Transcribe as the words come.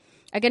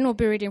Again, we'll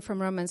be reading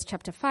from Romans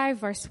chapter 5,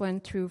 verse 1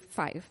 through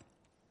 5.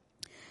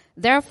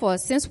 Therefore,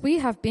 since we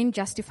have been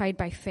justified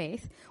by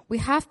faith, we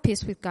have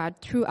peace with God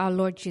through our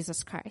Lord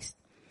Jesus Christ.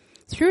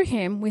 Through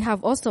him, we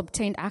have also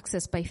obtained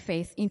access by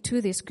faith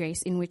into this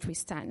grace in which we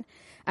stand,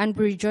 and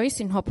we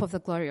rejoice in hope of the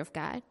glory of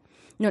God.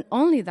 Not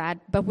only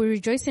that, but we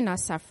rejoice in our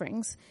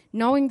sufferings,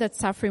 knowing that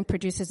suffering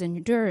produces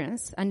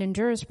endurance, and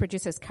endurance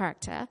produces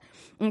character,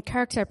 and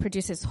character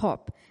produces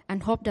hope,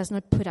 and hope does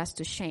not put us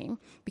to shame,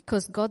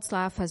 because God's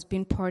love has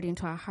been poured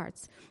into our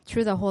hearts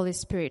through the Holy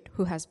Spirit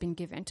who has been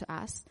given to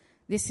us.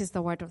 This is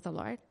the word of the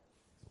Lord.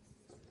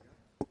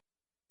 Good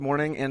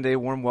morning and a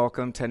warm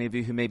welcome to any of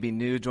you who may be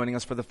new joining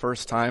us for the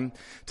first time.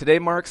 Today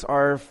marks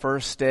our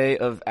first day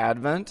of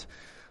Advent.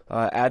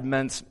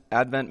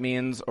 Advent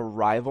means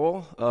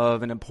arrival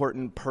of an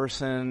important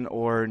person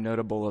or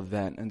notable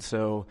event. And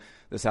so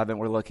this Advent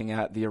we're looking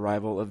at the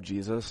arrival of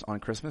Jesus on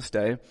Christmas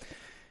Day.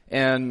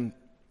 And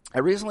I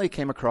recently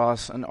came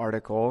across an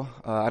article.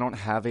 I don't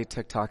have a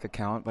TikTok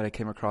account, but I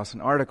came across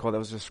an article that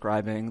was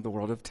describing the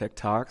world of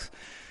TikToks.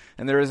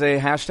 And there is a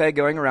hashtag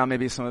going around,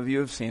 maybe some of you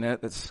have seen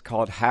it, that's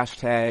called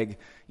hashtag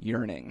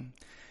yearning.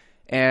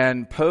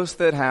 And posts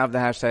that have the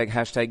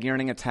hashtag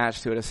yearning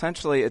attached to it,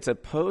 essentially it's a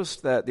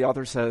post that the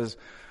author says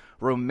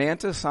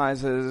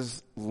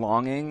romanticizes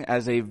longing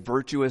as a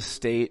virtuous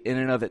state in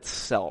and of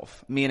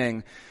itself,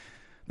 meaning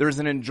there's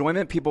an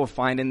enjoyment people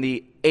find in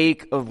the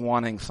ache of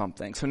wanting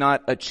something. So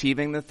not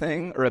achieving the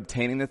thing or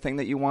obtaining the thing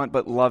that you want,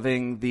 but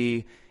loving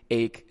the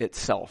ache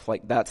itself.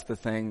 Like that's the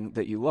thing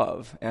that you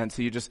love. And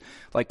so you just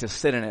like to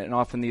sit in it. And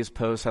often these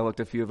posts, I looked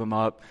a few of them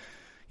up,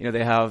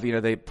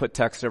 they put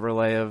text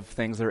overlay of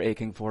things they're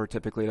aching for.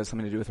 Typically it has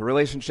something to do with a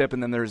relationship.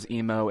 And then there's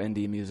emo,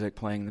 indie music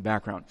playing in the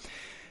background.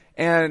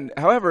 And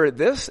however,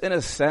 this in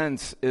a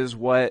sense is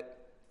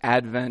what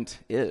Advent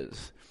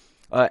is.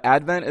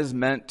 Advent is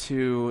meant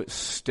to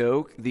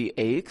stoke the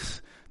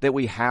aches that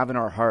we have in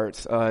our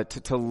hearts,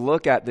 to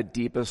look at the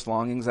deepest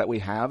longings that we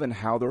have and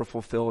how they're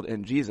fulfilled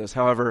in Jesus.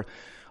 However,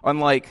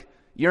 unlike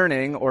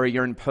yearning or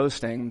yearn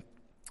posting,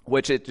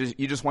 which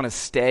you just want to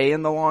stay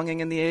in the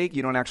longing and the ache,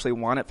 you don't actually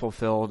want it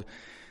fulfilled.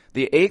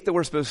 The ache that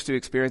we're supposed to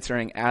experience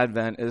during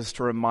Advent is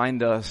to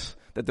remind us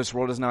that this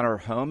world is not our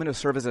home and to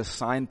serve as a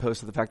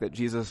signpost of the fact that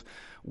Jesus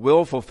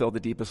will fulfill the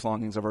deepest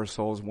longings of our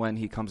souls when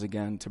he comes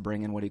again to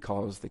bring in what he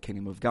calls the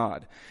kingdom of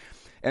God.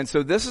 And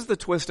so this is the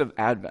twist of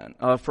Advent.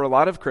 For a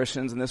lot of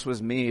Christians, and this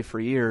was me for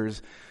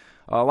years,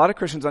 a lot of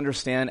Christians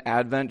understand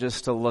Advent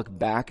just to look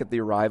back at the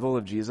arrival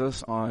of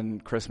Jesus on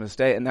Christmas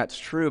Day, and that's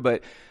true,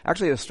 but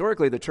actually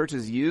historically the church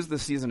has used the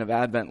season of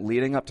Advent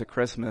leading up to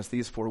Christmas,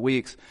 these 4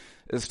 weeks,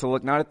 is to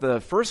look not at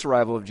the first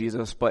arrival of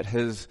Jesus, but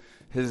his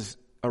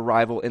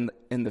arrival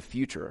in the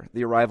future,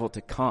 the arrival to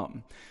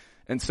come.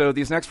 And so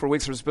these next 4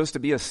 weeks are supposed to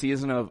be a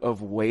season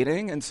of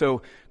waiting. And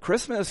so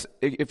Christmas,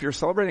 if you're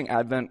celebrating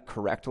Advent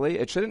correctly,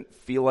 it shouldn't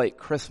feel like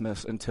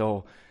Christmas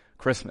until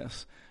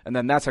Christmas. And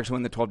then that's actually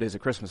when the 12 days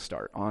of Christmas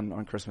start,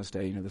 on Christmas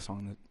Day, the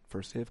song, The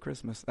First Day of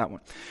Christmas, that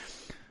one.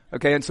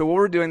 Okay, and so what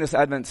we're doing this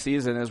Advent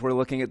season is we're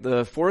looking at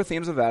the 4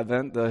 themes of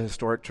Advent the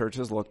historic church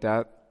has looked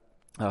at,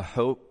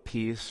 hope,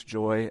 peace,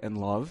 joy, and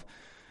love,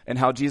 and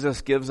how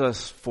Jesus gives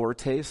us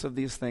foretastes of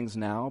these things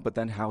now, but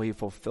then how he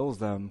fulfills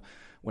them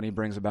when he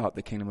brings about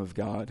the kingdom of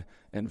God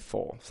in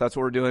full. So that's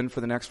what we're doing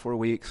for the next 4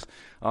 weeks.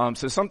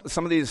 So some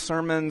of these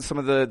sermons, some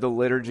of the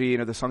liturgy,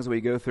 the songs that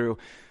we go through,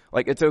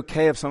 like it's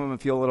okay if some of them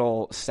feel a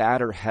little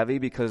sad or heavy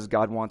because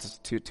God wants us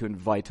to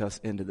invite us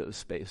into those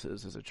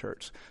spaces as a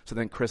church. So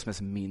then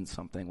Christmas means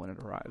something when it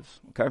arrives.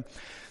 Okay?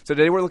 So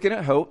today we're looking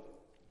at hope,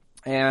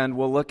 and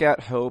we'll look at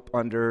hope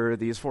under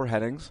these 4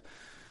 headings.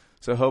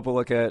 So hope, we'll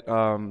look at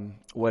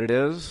what it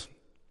is,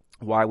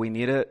 why we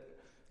need it,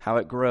 how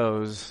it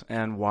grows,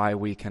 and why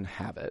we can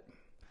have it.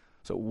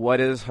 So what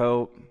is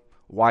hope?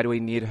 Why do we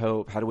need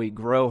hope? How do we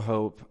grow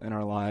hope in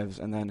our lives?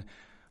 And then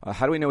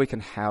how do we know we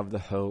can have the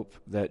hope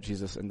that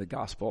Jesus in the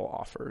gospel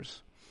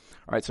offers?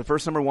 All right, so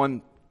first, number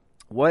 1,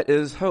 what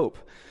is hope?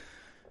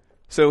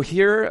 So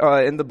here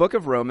in the book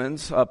of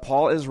Romans,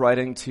 Paul is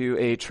writing to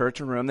a church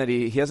in Rome that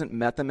he hasn't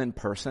met them in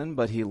person,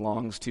 but he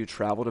longs to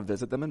travel to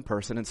visit them in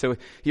person. And so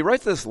he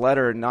writes this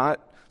letter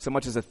not so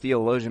much as a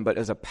theologian, but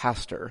as a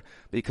pastor,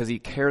 because he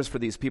cares for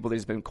these people that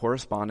he's been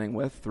corresponding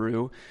with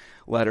through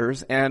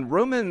letters. And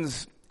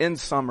Romans, in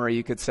summary,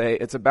 you could say,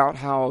 it's about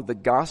how the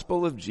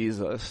gospel of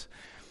Jesus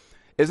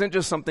isn't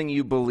just something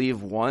you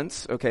believe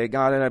once. Okay,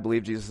 got it, I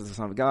believe Jesus is the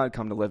Son of God,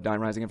 come to live, die,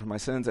 and rise again for my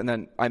sins, and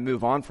then I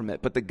move on from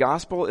it. But the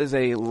gospel is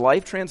a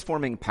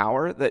life-transforming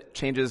power that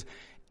changes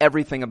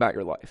everything about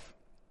your life.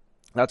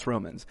 That's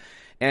Romans.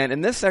 And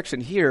in this section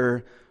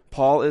here,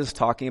 Paul is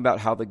talking about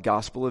how the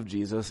gospel of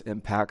Jesus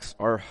impacts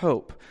our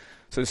hope.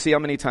 So see how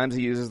many times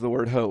he uses the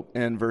word hope.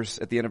 At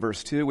the end of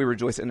verse 2, we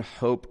rejoice in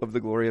hope of the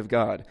glory of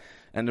God.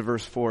 End of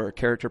verse 4,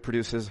 character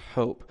produces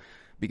hope.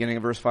 Beginning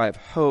of verse 5,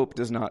 hope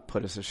does not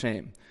put us to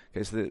shame.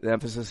 Okay, so the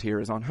emphasis here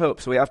is on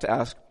hope. So we have to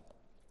ask,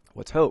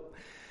 what's hope?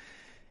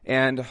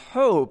 And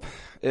hope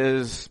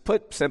is,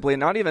 put simply,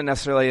 not even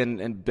necessarily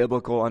in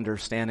biblical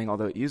understanding,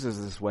 although it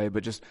uses this way,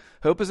 but just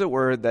hope is a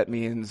word that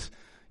means,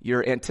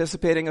 you're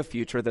anticipating a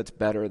future that's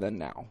better than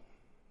now.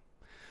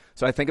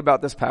 So I think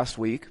about this past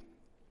week.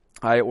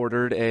 I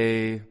ordered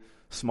a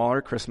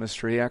smaller Christmas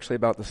tree, actually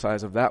about the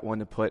size of that one,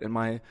 to put in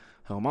my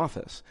home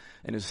office.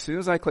 And as soon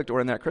as I clicked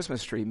order on that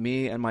Christmas tree,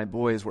 me and my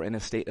boys were in a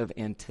state of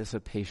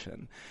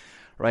anticipation.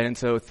 Right? And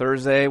so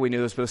Thursday, we knew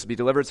it was supposed to be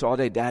delivered, so all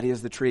day, Daddy,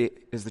 is the tree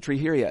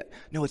here yet?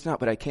 No, it's not,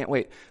 but I can't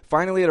wait.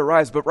 Finally, it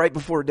arrives, but right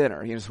before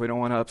dinner. So we don't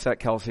want to upset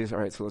Kelsey's. All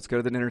right, so let's go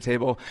to the dinner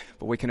table,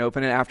 but we can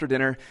open it after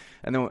dinner.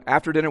 And then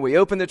after dinner, we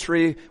open the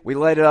tree, we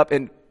light it up,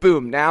 and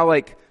boom, now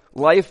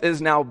life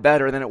is now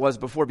better than it was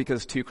before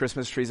because 2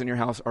 Christmas trees in your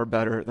house are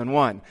better than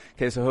 1.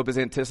 Okay, so hope is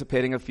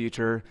anticipating a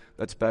future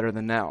that's better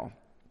than now.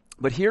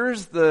 But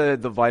here's the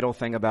vital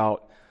thing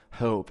about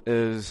hope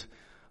is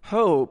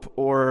hope,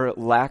 or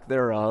lack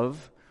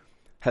thereof,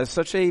 has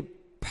such a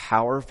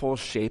powerful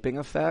shaping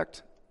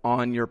effect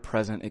on your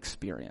present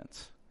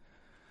experience.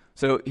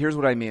 So here's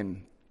what I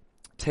mean.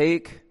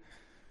 Take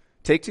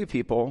 2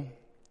 people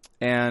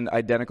and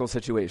identical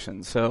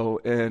situations.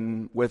 So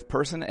with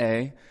person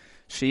A,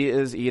 she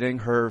is eating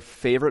her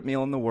favorite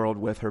meal in the world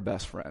with her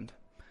best friend.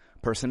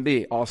 Person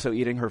B, also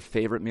eating her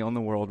favorite meal in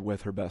the world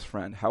with her best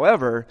friend.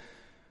 However,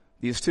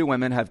 these 2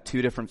 women have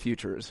 2 different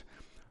futures.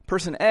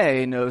 Person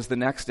A knows the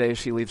next day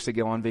she leaves to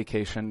go on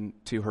vacation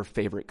to her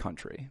favorite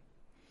country.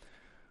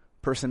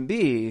 Person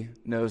B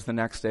knows the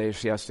next day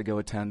she has to go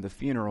attend the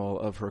funeral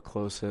of her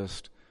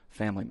closest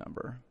family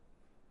member.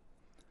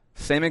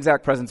 Same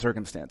exact present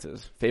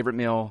circumstances, favorite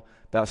meal,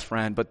 best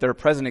friend, but their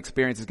present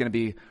experience is going to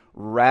be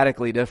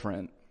radically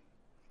different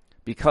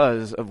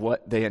because of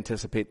what they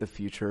anticipate the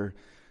future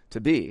to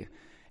be.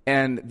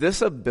 And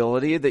this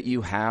ability that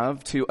you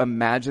have to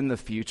imagine the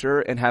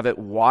future and have it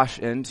wash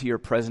into your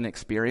present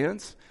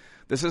experience,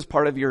 this is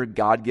part of your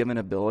God-given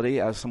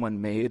ability as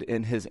someone made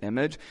in his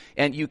image,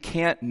 and you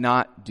can't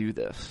not do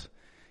this.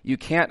 You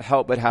can't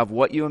help but have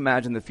what you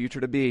imagine the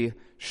future to be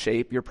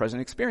shape your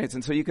present experience.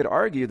 And so you could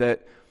argue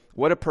that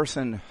what a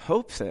person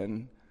hopes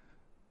in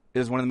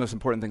is one of the most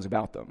important things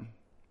about them.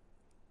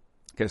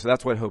 Okay, so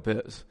that's what hope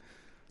is.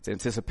 It's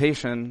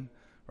anticipation,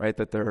 right,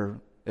 that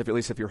at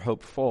least if you're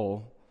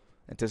hopeful,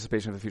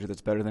 anticipation of a future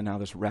that's better than now,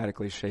 this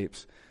radically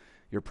shapes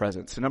your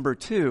present. So number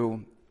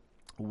 2,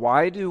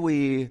 why do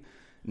we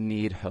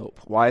need hope?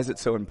 Why is it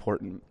so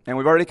important? And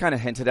we've already kind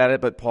of hinted at it,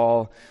 but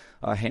Paul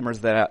hammers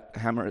that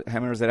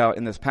out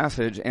in this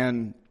passage.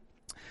 And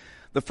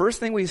the first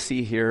thing we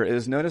see here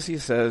is, notice he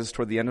says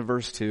toward the end of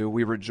verse 2,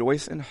 we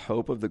rejoice in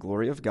hope of the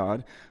glory of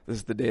God. This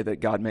is the day that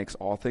God makes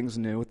all things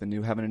new with the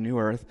new heaven and new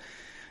earth.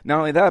 Not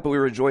only that, but we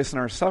rejoice in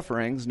our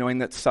sufferings, knowing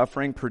that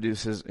suffering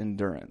produces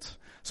endurance.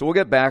 So we'll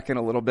get back in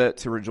a little bit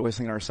to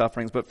rejoicing in our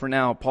sufferings, but for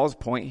now, Paul's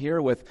point here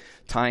with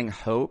tying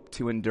hope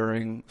to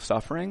enduring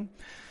suffering,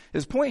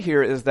 his point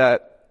here is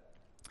that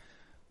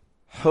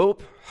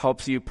hope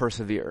helps you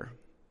persevere.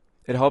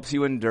 It helps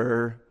you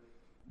endure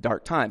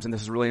dark times, and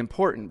this is really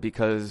important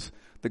because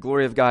the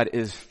glory of God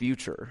is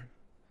future.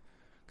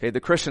 Okay, the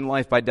Christian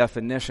life by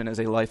definition is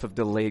a life of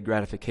delayed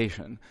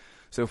gratification.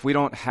 So if we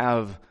don't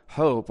have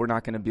hope, we're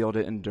not going to be able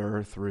to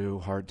endure through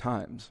hard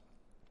times.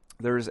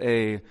 There's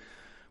a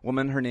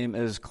woman, her name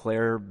is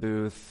Claire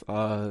Booth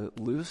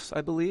Luce,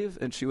 I believe,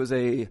 and she was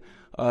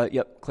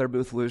Claire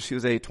Booth Luce. She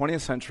was a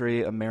 20th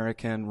century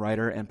American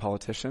writer and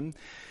politician.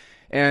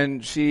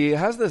 And she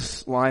has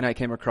this line I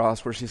came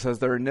across where she says,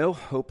 there are no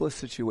hopeless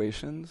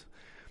situations.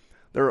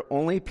 There are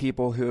only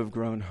people who have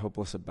grown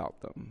hopeless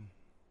about them.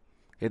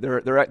 Okay,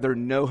 there are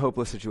no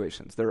hopeless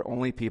situations. There are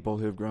only people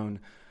who have grown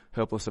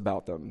hopeless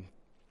about them.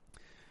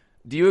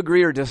 Do you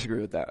agree or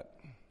disagree with that?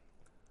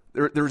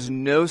 There's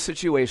no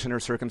situation or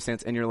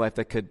circumstance in your life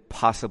that could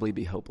possibly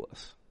be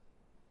hopeless.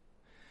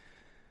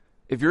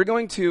 If you're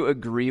going to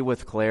agree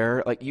with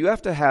Claire, you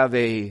have to have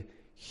a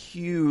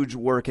huge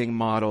working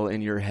model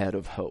in your head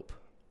of hope.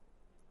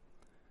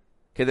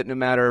 Okay, that no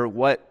matter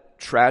what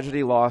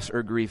tragedy, loss,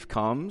 or grief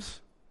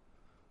comes,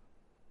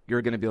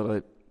 you're going to be able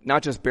to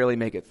not just barely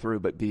make it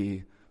through, but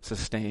be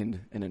sustained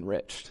and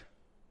enriched.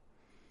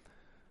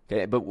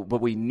 Okay, but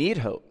we need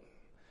hope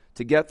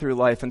to get through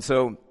life. And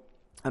so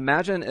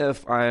imagine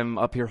if I'm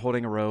up here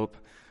holding a rope.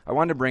 I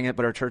wanted to bring it,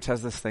 but our church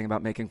has this thing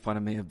about making fun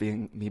of me of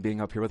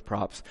being up here with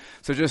props.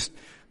 So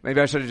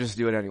maybe I should just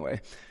do it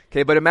anyway.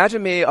 Okay, but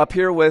imagine me up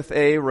here with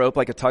a rope,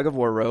 like a tug of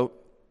war rope.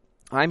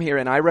 I'm here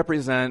and I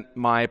represent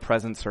my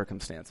present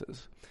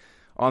circumstances.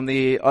 On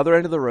the other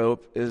end of the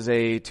rope is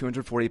a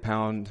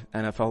 240-pound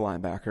NFL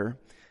linebacker,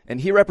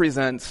 and he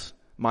represents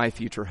my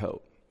future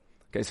hope.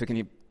 Okay, so can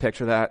you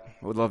picture that?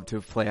 I would love to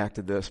have play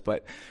acted this,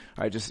 but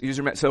all right, just use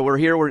your. So we're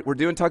here, we're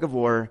doing tug of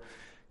war.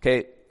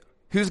 Okay,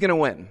 who's going to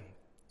win?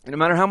 And no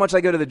matter how much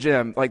I go to the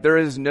gym, there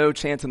is no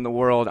chance in the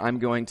world I'm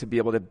going to be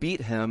able to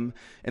beat him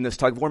in this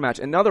tug of war match.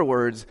 In other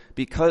words,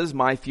 because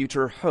my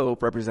future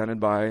hope,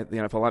 represented by the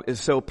NFL line, is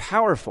so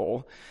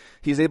powerful,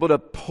 he's able to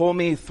pull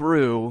me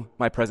through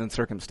my present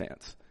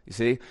circumstance. You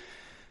see?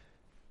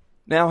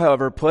 Now,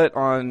 however,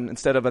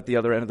 instead of at the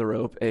other end of the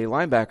rope, a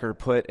linebacker,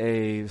 put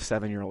a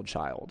 7-year-old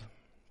child.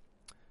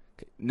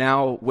 Okay,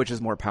 now, which is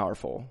more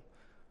powerful?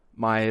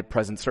 My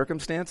present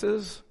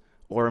circumstances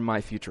or my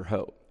future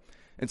hope?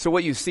 And so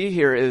what you see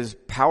here is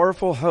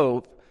powerful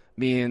hope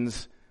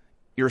means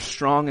you're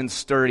strong and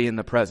sturdy in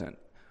the present.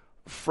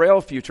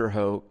 Frail future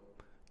hope,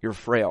 you're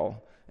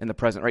frail in the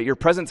present, right? Your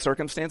present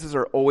circumstances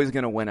are always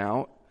going to win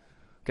out,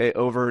 okay,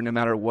 over no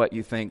matter what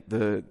you think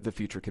the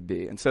future could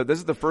be. And so this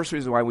is the first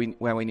reason why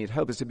we need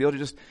hope, is to be able to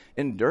just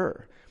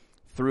endure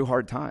through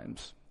hard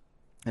times,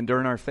 endure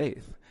in our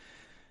faith.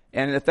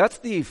 And if that's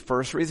the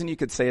first reason, you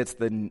could say it's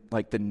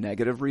the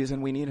negative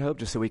reason we need hope,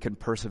 just so we can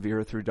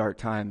persevere through dark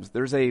times.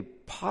 There's a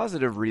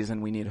positive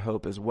reason we need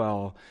hope as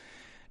well.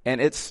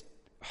 And it's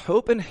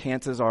hope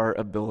enhances our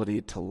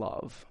ability to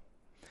love.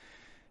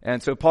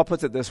 And so Paul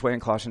puts it this way in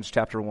Colossians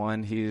chapter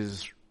 1.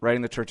 He's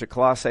writing the church at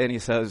Colossae, and he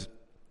says,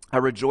 I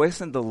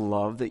rejoice in the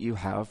love that you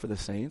have for the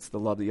saints, the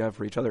love that you have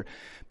for each other,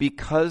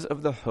 because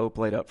of the hope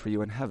laid up for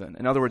you in heaven.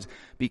 In other words,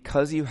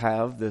 because you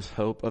have this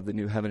hope of the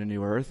new heaven and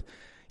new earth,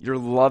 you're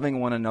loving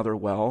one another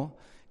well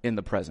in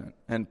the present.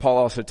 And Paul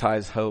also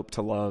ties hope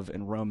to love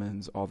in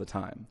Romans all the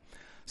time.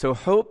 So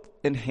hope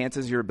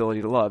enhances your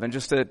ability to love. And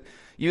just to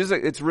use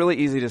it, it's really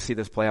easy to see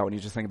this play out when you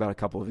just think about a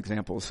couple of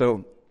examples.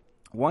 So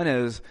one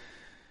is,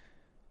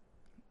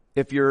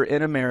 if you're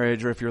in a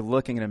marriage or if you're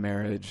looking at a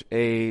marriage,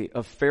 a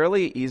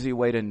fairly easy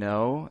way to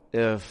know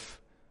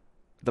if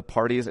the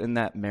parties in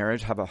that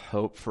marriage have a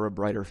hope for a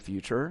brighter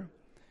future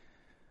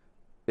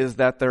is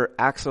that their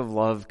acts of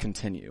love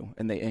continue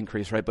and they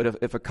increase, right? But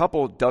if a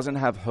couple doesn't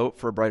have hope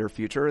for a brighter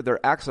future, their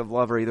acts of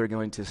love are either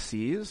going to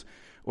cease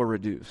or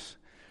reduce.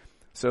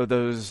 So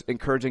those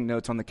encouraging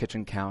notes on the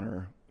kitchen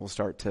counter will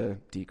start to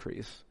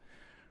decrease,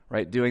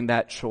 right? Doing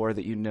that chore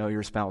that you know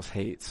your spouse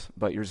hates,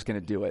 but you're just going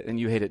to do it. And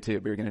you hate it too,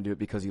 but you're going to do it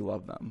because you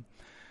love them,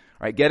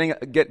 right?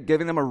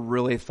 Giving them a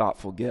really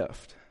thoughtful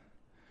gift,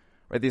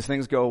 right? These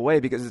things go away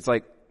because it's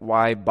like,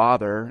 why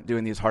bother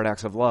doing these hard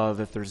acts of love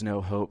if there's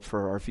no hope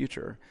for our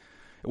future?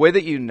 The way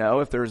that you know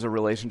if there's a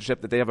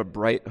relationship that they have a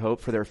bright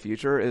hope for their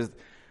future is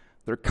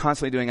they're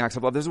constantly doing acts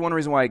of love. This is one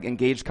reason why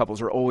engaged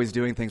couples are always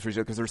doing things for each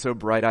other, because they're so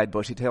bright-eyed,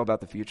 bushy-tailed about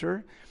the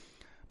future.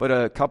 But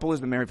a couple who's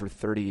been married for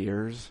 30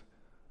 years,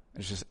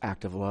 it's just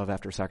act of love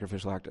after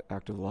sacrificial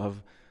act of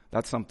love.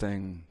 That's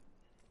something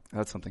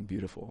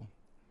beautiful.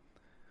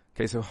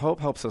 Okay, so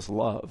hope helps us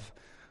love.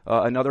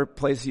 Another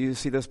place you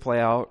see this play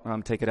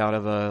out, take it out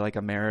of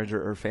a marriage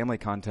or family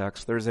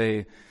context. There's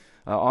a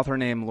author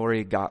named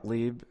Lori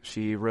Gottlieb.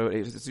 She wrote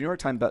it's a New York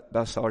Times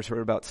bestseller. She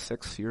wrote about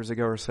 6 years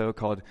ago or so,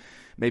 called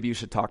Maybe You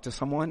Should Talk to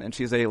Someone. And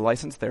she's a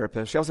licensed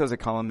therapist. She also has a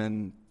column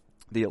in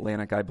The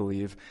Atlantic, I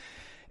believe.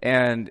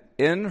 And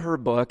in her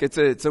book, it's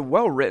a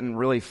well-written,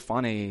 really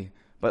funny,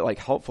 but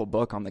helpful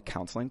book on the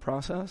counseling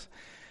process.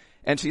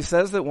 And she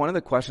says that one of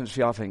the questions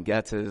she often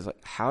gets is,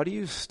 how do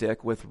you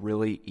stick with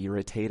really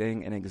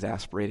irritating and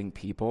exasperating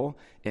people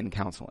in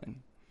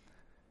counseling?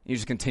 You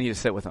just continue to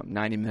sit with them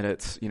 90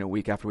 minutes,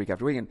 week after week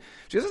after week. And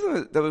she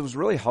says that was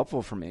really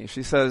helpful for me.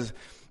 She says,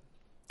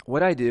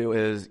 what I do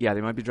is,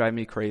 they might be driving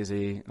me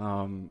crazy,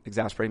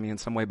 exasperating me in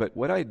some way, but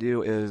what I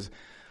do is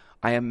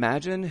I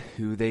imagine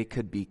who they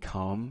could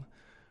become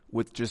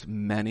with just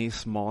many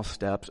small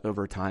steps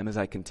over time as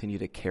I continue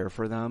to care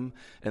for them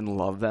and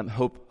love them,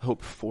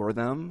 hope for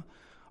them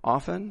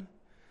often.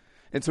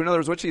 And so in other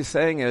words, what she's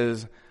saying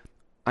is,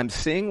 I'm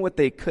seeing what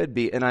they could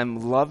be, and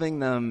I'm loving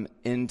them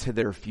into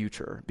their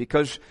future.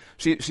 Because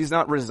she's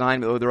not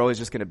resigned, they're always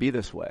just going to be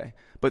this way.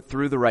 But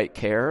through the right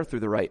care, through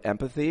the right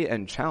empathy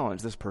and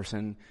challenge, this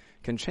person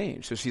can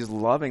change. So she's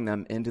loving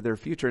them into their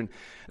future. And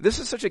this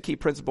is such a key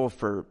principle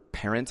for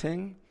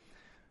parenting,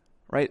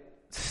 right?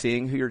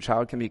 Seeing who your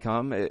child can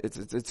become.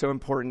 It's so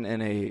important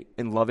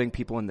in loving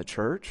people in the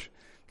church.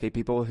 Okay,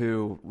 people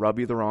who rub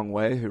you the wrong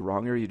way, who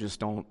wrong you just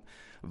don't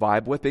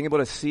vibe with, being able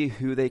to see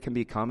who they can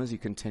become as you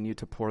continue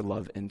to pour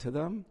love into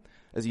them,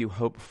 as you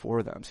hope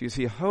for them. So you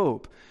see,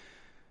 hope,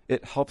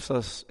 it helps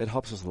us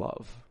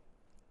love.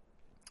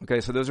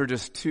 Okay, so those are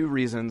just two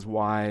reasons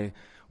why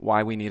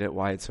we need it,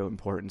 why it's so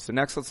important. So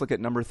next, let's look at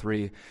number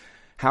 3.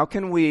 How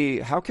can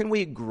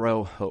we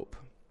grow hope?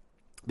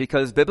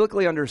 Because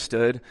biblically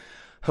understood,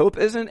 hope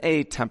isn't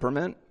a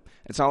temperament.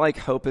 It's not like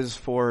hope is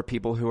for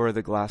people who are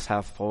the glass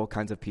half full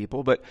kinds of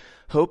people, but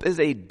hope is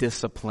a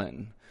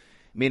discipline.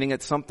 Meaning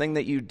it's something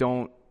that you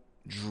don't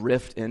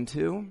drift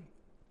into.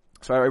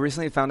 So I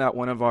recently found out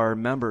one of our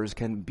members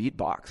can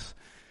beatbox,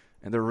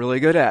 and they're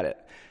really good at it.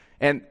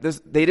 And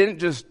they didn't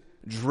just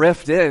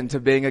drift into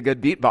being a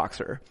good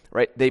beatboxer,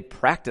 right? They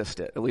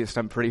practiced it. At least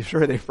I'm pretty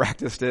sure they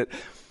practiced it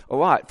a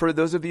lot. For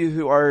those of you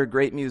who are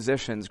great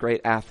musicians, great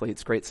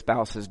athletes, great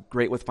spouses,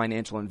 great with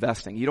financial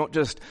investing, you don't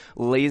just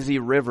lazy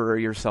river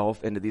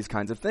yourself into these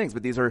kinds of things,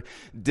 but these are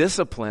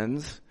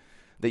disciplines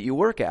that you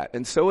work at.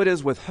 And so it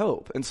is with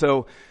hope. And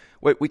so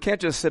we can't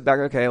just sit back,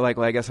 okay,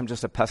 I guess I'm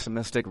just a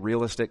pessimistic,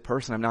 realistic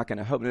person. I'm not going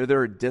to hope. No, there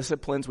are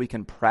disciplines we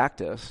can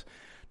practice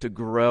to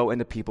grow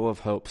into people of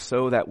hope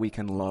so that we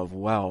can love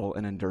well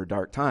and endure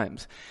dark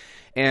times.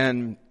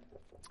 And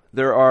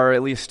there are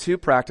at least 2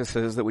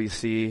 practices that we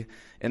see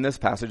in this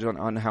passage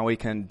on how we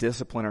can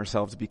discipline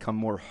ourselves to become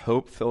more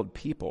hope-filled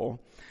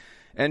people.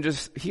 And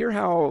just hear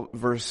how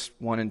verse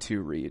 1 and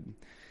 2 read.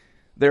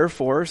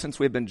 Therefore, since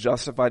we have been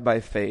justified by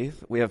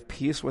faith, we have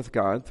peace with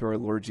God through our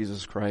Lord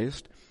Jesus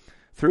Christ.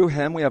 Through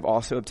him we have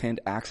also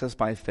obtained access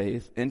by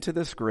faith into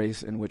this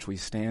grace in which we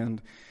stand,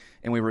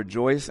 and we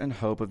rejoice in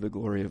hope of the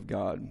glory of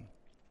God.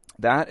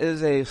 That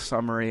is a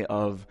summary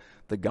of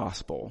the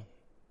gospel.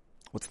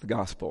 What's the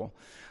gospel?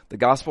 The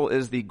gospel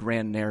is the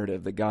grand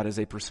narrative that God is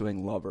a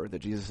pursuing lover, that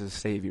Jesus is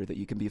Savior, that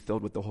you can be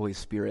filled with the Holy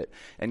Spirit,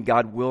 and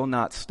God will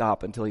not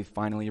stop until he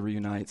finally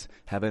reunites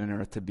heaven and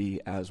earth to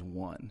be as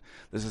one.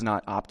 This is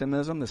not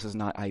optimism. This is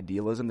not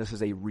idealism. This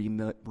is a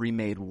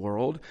remade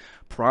world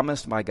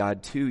promised by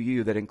God to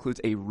you that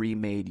includes a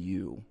remade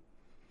you.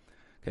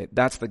 Okay,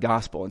 that's the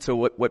gospel. And so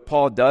what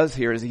Paul does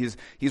here is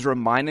he's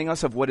reminding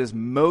us of what is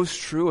most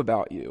true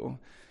about you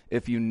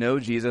if you know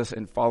Jesus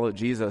and follow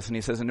Jesus. And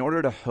he says, in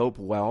order to hope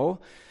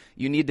well,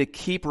 you need to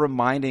keep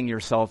reminding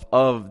yourself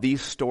of the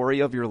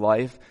story of your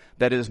life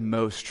that is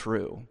most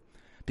true.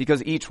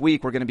 Because each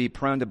week we're going to be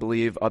prone to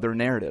believe other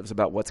narratives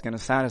about what's going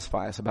to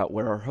satisfy us, about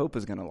where our hope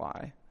is going to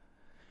lie.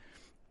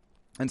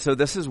 And so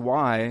this is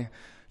why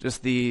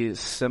just the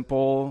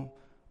simple,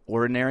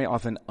 ordinary,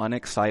 often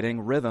unexciting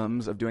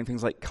rhythms of doing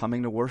things like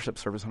coming to worship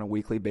service on a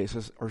weekly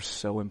basis are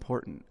so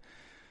important.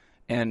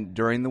 And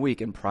during the week,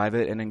 in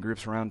private and in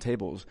groups around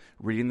tables,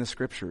 reading the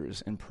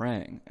scriptures and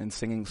praying and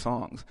singing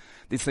songs.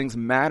 These things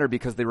matter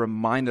because they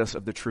remind us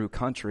of the true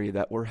country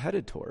that we're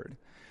headed toward.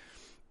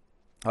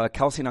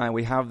 Kelsey and I,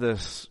 we have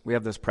this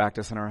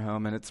practice in our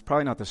home, and it's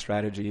probably not the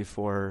strategy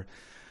for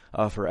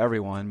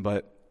everyone.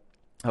 But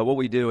what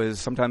we do is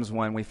sometimes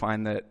when we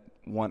find that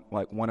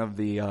one of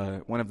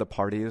the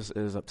parties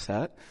is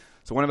upset,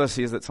 so one of us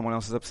sees that someone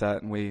else is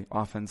upset, and we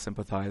often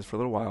sympathize for a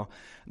little while,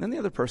 and then the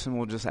other person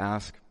will just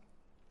ask,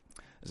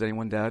 is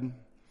anyone dead?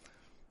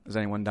 Is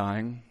anyone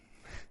dying?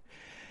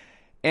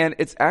 And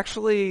it's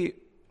actually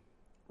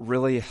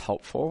really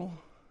helpful,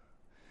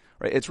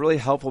 right? It's really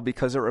helpful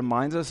because it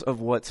reminds us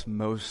of what's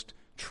most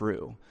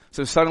true.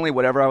 So suddenly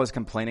whatever I was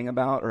complaining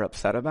about or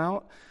upset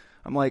about,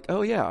 I'm like,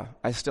 oh yeah,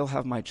 I still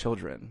have my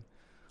children.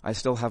 I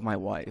still have my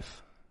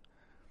wife.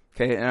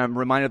 Okay, and I'm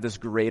reminded of this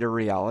greater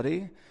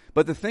reality.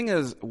 But the thing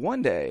is,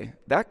 one day,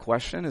 that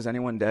question, is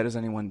anyone dead, is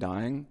anyone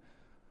dying,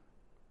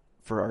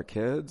 for our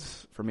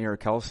kids, for me or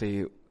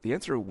Kelsey, the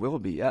answer will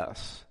be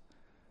yes,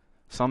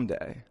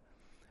 someday.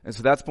 And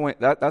so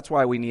that's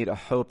why we need a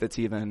hope that's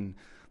even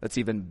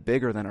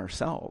bigger than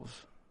ourselves,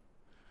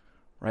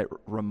 right?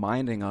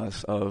 Reminding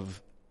us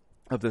of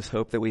this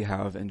hope that we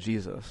have in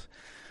Jesus.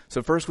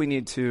 So first we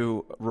need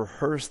to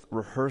rehearse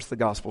the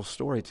gospel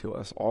story to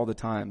us all the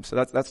time. So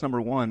that's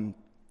number one.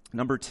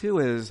 Number two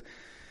is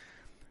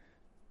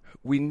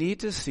we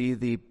need to see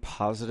the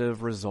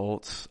positive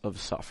results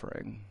of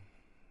suffering.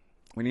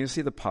 We need to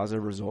see the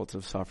positive results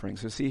of suffering.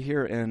 So see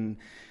here in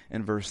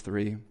verse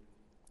 3.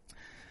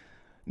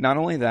 Not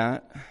only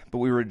that, but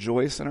we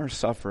rejoice in our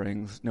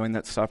sufferings, knowing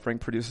that suffering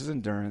produces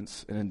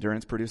endurance, and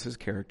endurance produces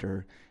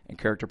character, and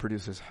character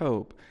produces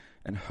hope,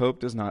 and hope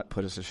does not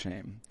put us to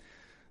shame.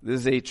 This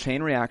is a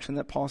chain reaction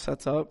that Paul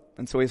sets up.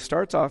 And so he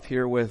starts off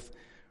here with,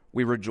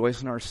 we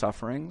rejoice in our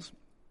sufferings.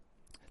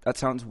 That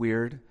sounds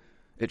weird.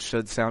 It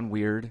should sound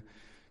weird.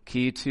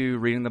 Key to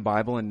reading the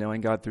Bible and knowing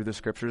God through the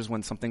scriptures,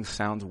 when something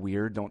sounds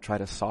weird, don't try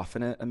to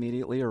soften it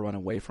immediately or run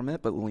away from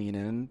it, but lean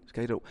in.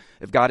 Okay,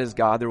 if God is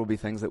God, there will be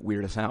things that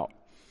weird us out.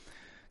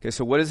 Okay,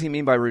 so what does he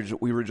mean by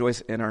we rejoice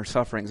in our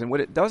sufferings? And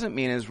what it doesn't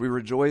mean is we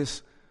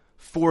rejoice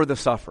for the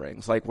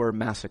sufferings, like we're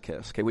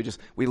masochists. Okay,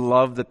 we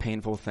love the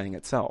painful thing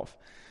itself.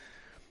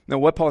 Now,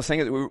 what Paul is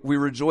saying is we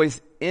rejoice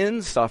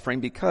in suffering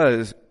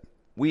because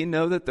we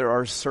know that there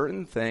are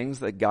certain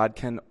things that God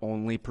can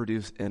only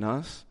produce in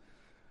us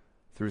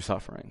through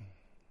suffering.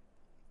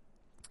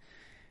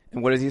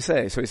 And what does he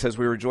say? So he says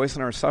we rejoice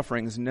in our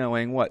sufferings,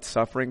 knowing what?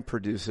 Suffering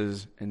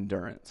produces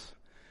endurance.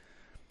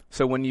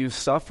 So when you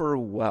suffer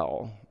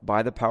well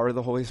by the power of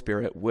the Holy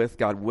Spirit with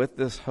God, with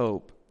this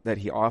hope that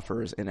he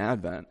offers in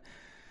Advent,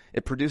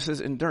 it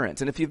produces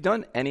endurance. And if you've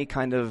done any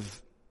kind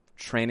of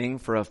training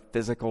for a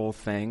physical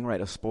thing,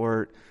 right, a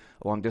sport,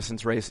 a long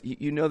distance race,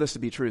 you know this to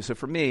be true. So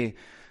for me,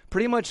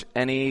 pretty much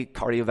any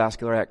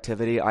cardiovascular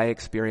activity I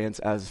experience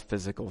as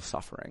physical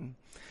suffering.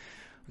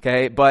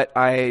 Okay, but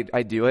I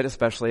do it,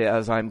 especially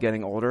as I'm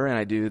getting older, and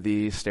I do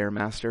the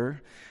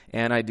Stairmaster,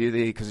 and I do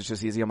because it's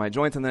just easy on my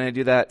joints, and then I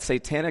do that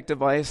satanic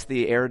device,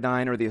 the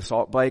Airdyne or the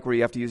assault bike, where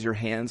you have to use your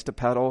hands to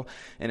pedal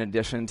in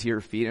addition to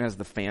your feet, and it has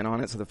the fan on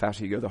it, so the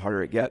faster you go, the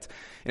harder it gets.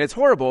 And it's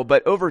horrible,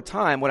 but over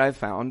time, what I've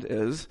found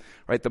is,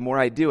 right, the more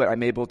I do it,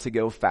 I'm able to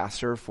go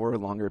faster for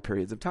longer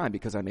periods of time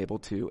because I'm able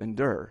to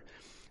endure.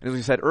 And as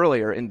we said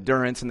earlier,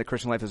 endurance in the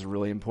Christian life is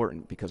really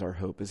important because our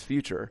hope is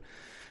future.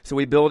 So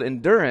we build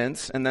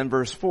endurance, and then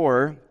verse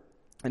 4,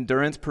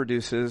 endurance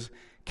produces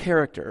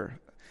character.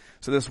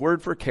 So this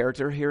word for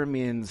character here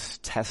means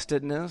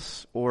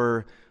testedness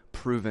or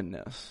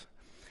provenness.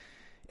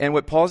 And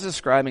what Paul's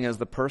describing is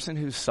the person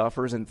who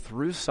suffers, and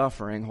through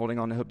suffering, holding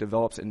on to hope,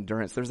 develops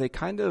endurance. There's a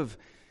kind of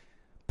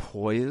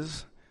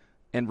poise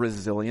and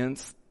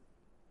resilience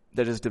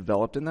that is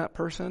developed in that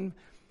person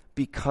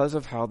because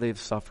of how they've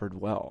suffered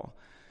well.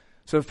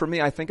 So for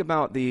me, I think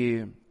about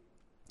the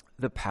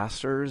the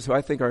pastors, who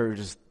I think are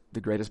just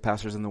the greatest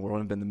pastors in the world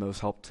and been the most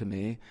help to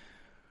me,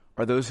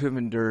 are those who have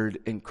endured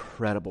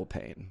incredible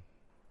pain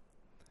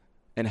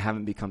and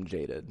haven't become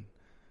jaded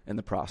in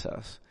the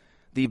process.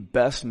 The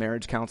best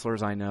marriage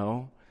counselors I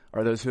know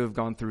are those who have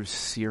gone through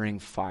searing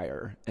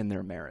fire in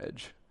their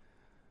marriage,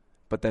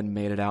 but then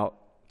made it out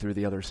through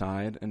the other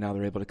side, and now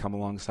they're able to come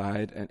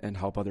alongside and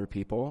help other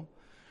people.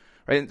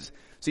 Right?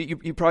 So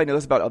you probably know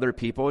this about other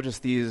people,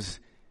 just these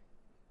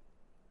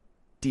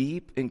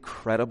deep,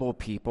 incredible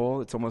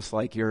people. It's almost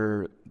like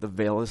the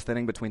veil is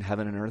thinning between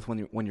heaven and earth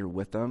when you're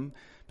with them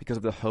because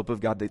of the hope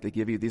of God that they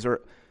give you. These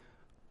are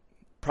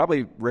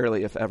probably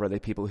rarely, if ever, are they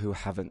people who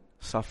haven't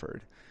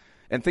suffered.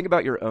 And think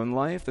about your own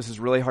life. This is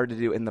really hard to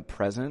do in the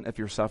present if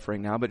you're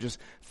suffering now, but just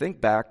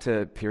think back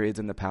to periods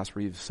in the past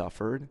where you've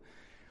suffered.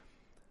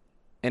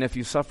 And if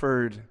you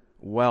suffered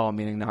well,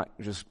 meaning not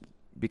just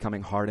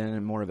becoming hardened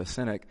and more of a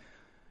cynic,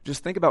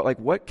 just think about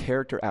what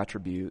character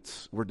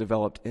attributes were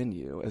developed in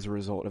you as a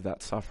result of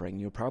that suffering.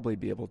 You'll probably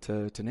be able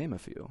to name a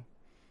few.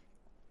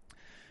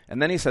 And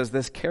then he says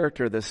this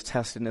character, this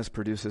testedness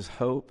produces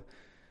hope,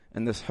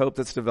 and this hope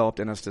that's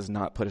developed in us does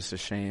not put us to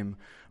shame.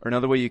 Or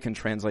another way you can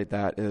translate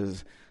that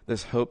is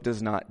this hope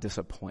does not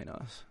disappoint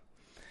us.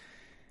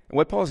 And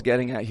what Paul's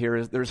getting at here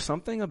is there's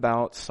something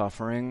about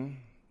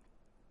suffering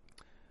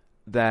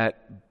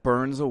that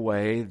burns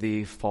away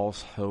the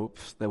false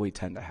hopes that we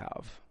tend to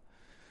have.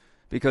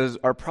 Because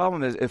our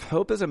problem is, if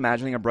hope is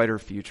imagining a brighter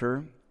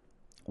future,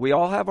 we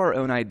all have our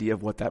own idea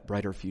of what that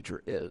brighter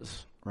future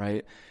is,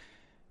 right?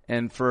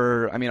 And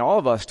all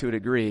of us to a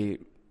degree,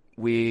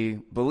 we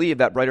believe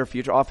that brighter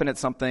future. Often it's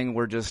something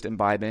we're just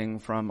imbibing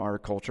from our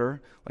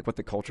culture, like what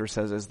the culture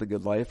says is the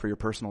good life or your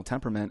personal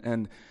temperament.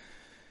 And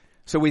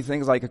so we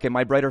think like, okay,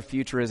 my brighter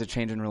future is a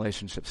change in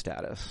relationship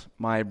status.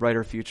 My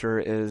brighter future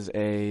is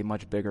a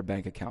much bigger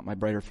bank account. My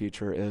brighter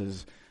future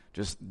is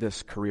just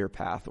this career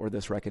path or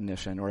this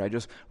recognition, or I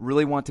just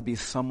really want to be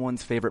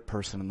someone's favorite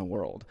person in the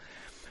world.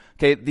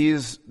 Okay,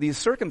 these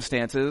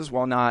circumstances,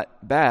 while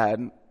not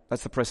bad,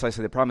 that's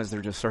precisely the problem, is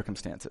they're just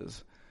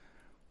circumstances.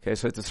 Okay,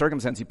 so it's a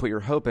circumstance, you put your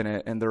hope in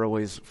it, and they're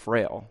always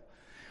frail.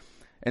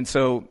 And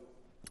so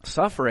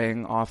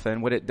suffering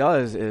often, what it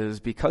does is,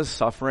 because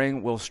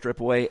suffering will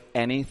strip away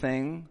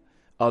anything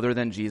other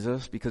than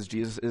Jesus, because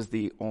Jesus is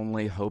the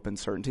only hope and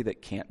certainty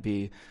that can't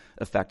be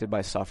affected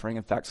by suffering.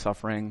 In fact,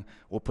 suffering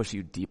will push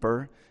you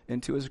deeper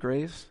into his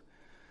grace.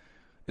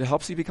 It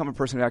helps you become a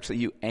person who actually,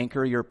 you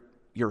anchor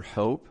your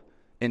hope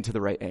into the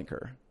right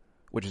anchor,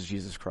 which is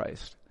Jesus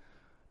Christ.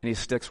 And he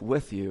sticks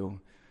with you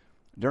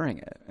during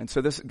it. And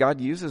so God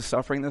uses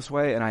suffering this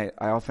way, and I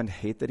often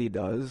hate that he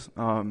does.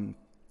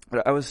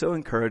 But I was so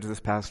encouraged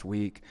this past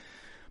week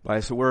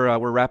so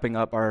we're wrapping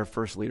up our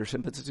first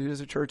leadership institute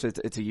as a church.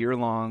 It's a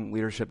year-long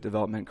leadership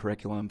development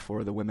curriculum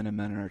for the women and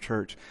men in our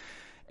church.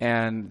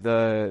 And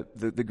the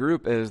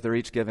group they're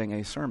each giving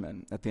a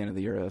sermon at the end of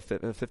the year, a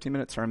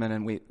 15-minute sermon.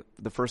 And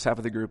the first half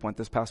of the group went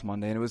this past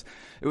Monday, and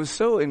it was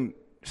so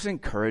just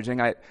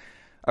encouraging.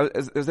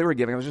 As they were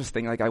giving, I was just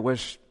thinking, I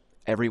wish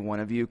every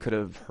one of you could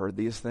have heard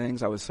these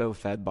things. I was so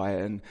fed by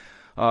it. And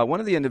one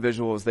of the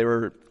individuals, they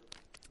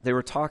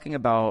were talking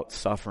about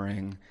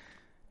suffering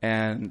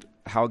and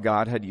how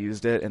God had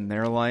used it in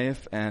their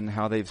life and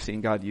how they've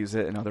seen God use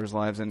it in others'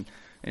 lives. And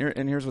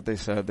here's what they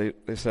said.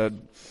 They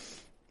said,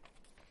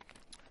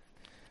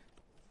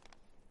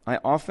 I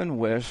often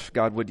wish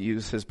God would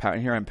use his power.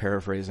 And here I'm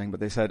paraphrasing, but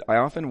they said, I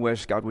often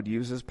wish God would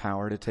use his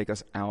power to take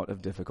us out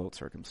of difficult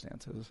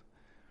circumstances.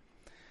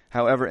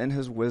 However, in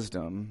his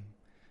wisdom,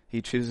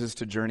 he chooses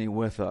to journey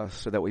with us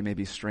so that we may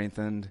be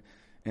strengthened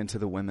into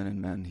the women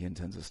and men he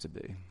intends us to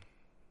be.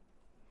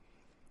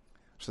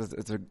 So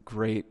it's a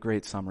great,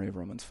 great summary of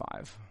Romans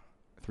 5,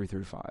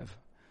 3-5.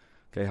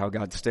 Okay, how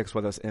God sticks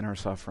with us in our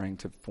suffering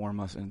to form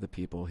us into the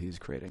people he's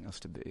creating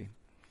us to be.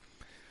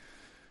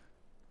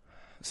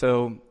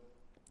 So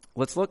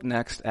let's look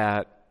next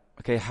at,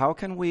 okay, how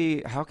can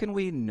we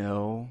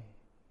know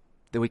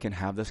that we can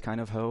have this kind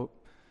of hope?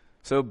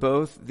 So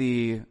both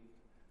the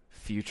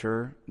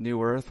future new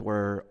earth,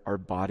 where our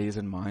bodies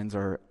and minds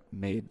are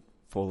made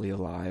fully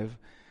alive,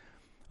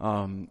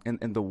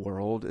 and the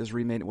world is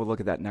remade. We'll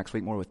look at that next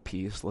week more with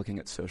peace, looking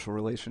at social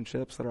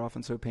relationships that are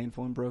often so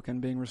painful and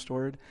broken being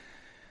restored.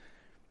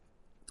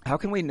 How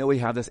can we know we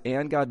have this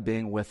and God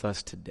being with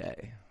us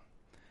today?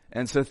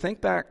 And so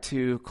think back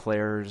to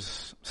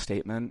Claire's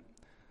statement.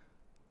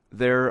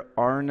 There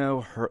are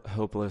no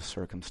hopeless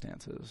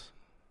circumstances.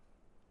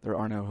 There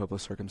are no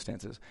hopeless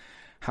circumstances.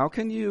 How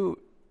can you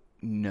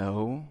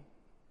know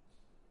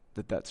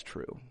that that's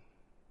true?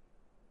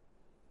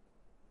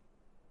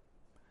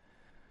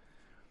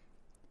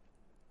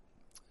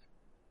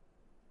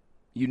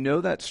 You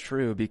know that's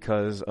true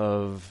because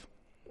of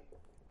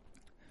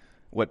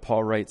what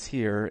Paul writes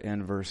here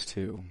in verse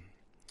 2.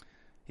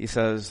 He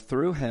says,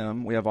 through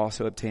him we have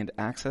also obtained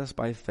access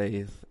by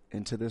faith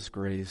into this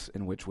grace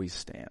in which we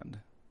stand.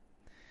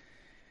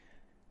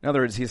 In other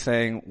words, he's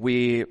saying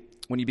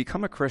when you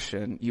become a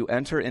Christian, you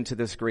enter into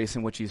this grace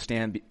in which you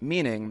stand,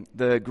 meaning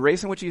the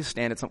grace in which you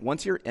stand,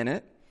 once you're in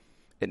it,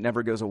 it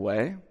never goes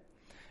away.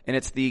 And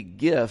it's the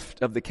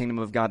gift of the kingdom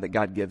of God that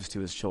God gives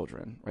to his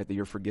children, right? That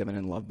you're forgiven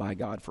and loved by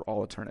God for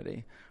all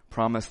eternity.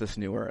 Promise this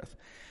new earth.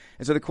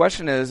 And so the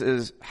question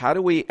is how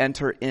do we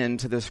enter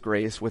into this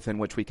grace within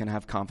which we can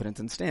have confidence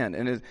and stand?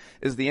 And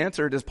is the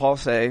answer, does Paul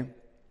say,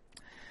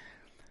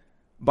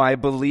 by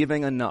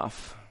believing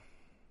enough,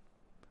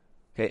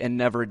 okay, and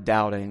never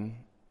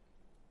doubting,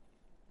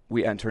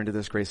 we enter into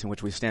this grace in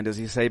which we stand? Does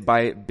he say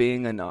by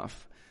being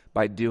enough,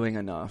 by doing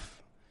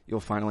enough, you'll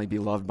finally be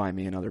loved by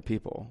me and other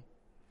people?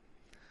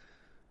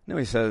 No,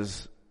 he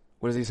says,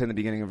 what does he say in the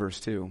beginning of verse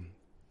 2?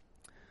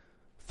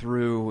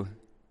 Through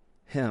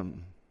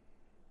him,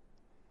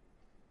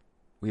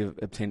 we have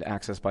obtained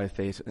access by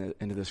faith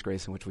into this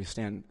grace in which we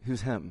stand.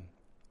 Who's him?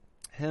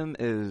 Him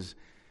is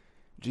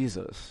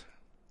Jesus.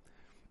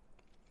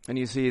 And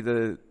you see,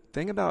 the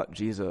thing about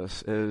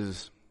Jesus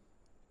is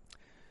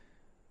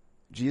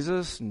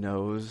Jesus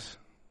knows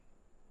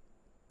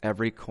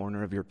every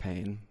corner of your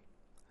pain.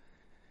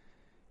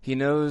 He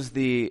knows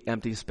the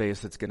empty space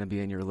that's going to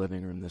be in your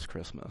living room this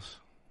Christmas.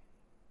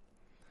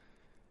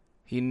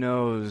 He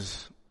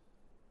knows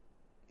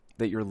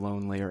that you're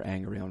lonely or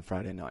angry on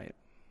Friday night.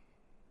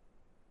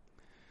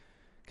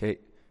 Okay,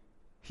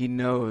 he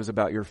knows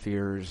about your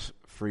fears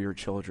for your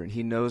children.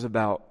 He knows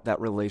about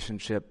that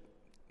relationship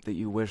that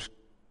you wish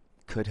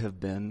could have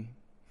been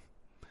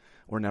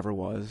or never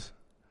was.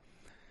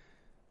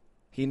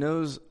 He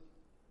knows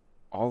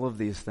all of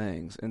these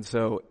things. And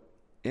so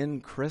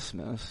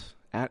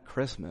at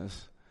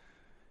Christmas,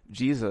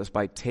 Jesus,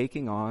 by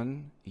taking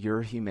on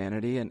your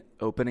humanity and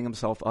opening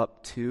himself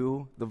up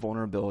to the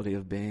vulnerability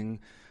of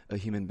being a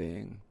human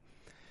being,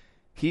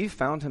 he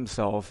put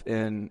himself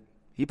in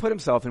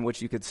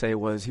what you could say he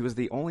was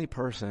the only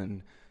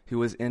person who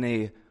was in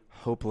a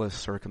hopeless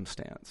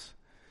circumstance.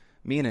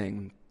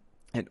 Meaning,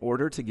 in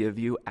order to give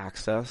you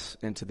access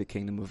into the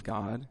kingdom of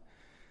God,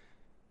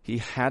 he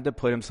had to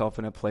put himself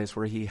in a place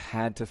where he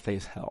had to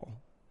face hell.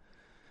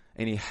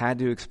 And he had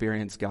to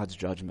experience God's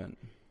judgment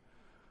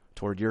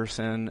toward your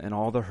sin and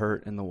all the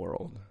hurt in the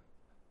world.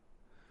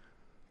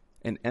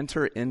 And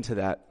enter into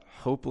that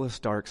hopeless,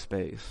 dark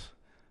space,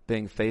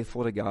 being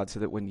faithful to God so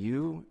that when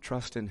you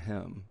trust in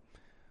him,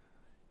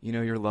 you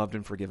know you're loved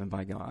and forgiven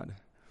by God.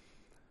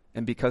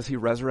 And because he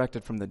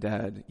resurrected from the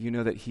dead, you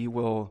know that he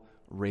will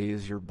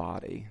raise your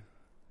body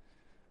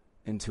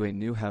into a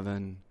new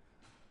heaven,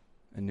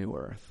 a new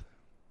earth.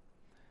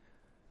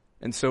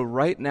 And so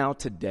right now,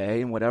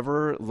 today, in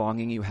whatever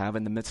longing you have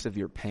in the midst of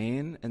your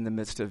pain, in the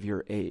midst of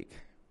your ache,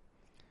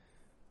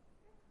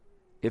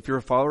 if you're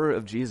a follower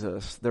of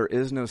Jesus, there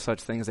is no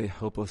such thing as a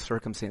hopeless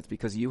circumstance,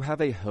 because you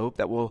have a hope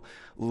that will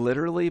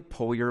literally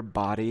pull your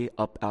body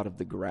up out of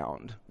the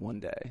ground one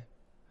day.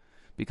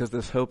 Because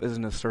this hope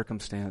isn't a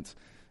circumstance,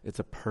 it's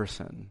a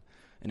person.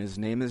 And his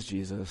name is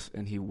Jesus,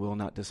 and he will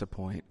not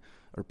disappoint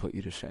or put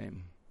you to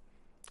shame.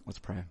 Let's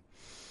pray.